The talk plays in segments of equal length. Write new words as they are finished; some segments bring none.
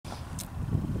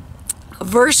A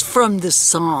verse from the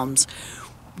Psalms,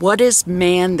 "What is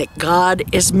man that God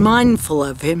is mindful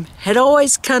of him?" had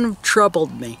always kind of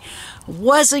troubled me. I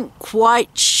wasn't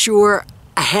quite sure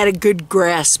I had a good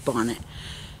grasp on it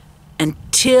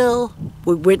until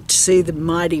we went to see the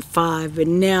Mighty Five,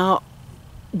 and now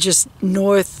just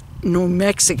north New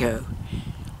Mexico,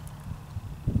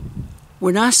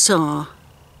 when I saw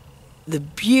the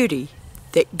beauty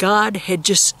that God had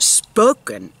just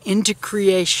spoken into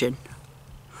creation.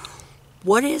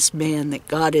 What is man that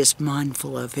God is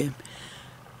mindful of him?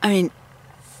 I mean,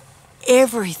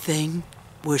 everything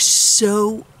was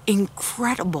so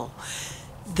incredible.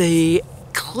 The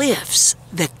cliffs,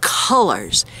 the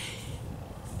colors.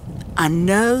 I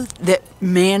know that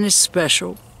man is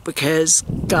special because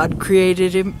God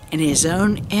created him in his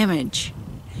own image.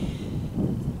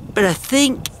 But I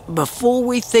think before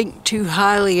we think too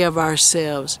highly of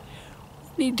ourselves,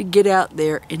 we need to get out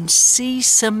there and see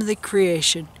some of the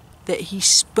creation that he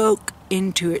spoke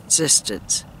into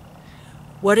existence.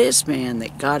 What is man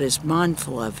that God is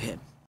mindful of him?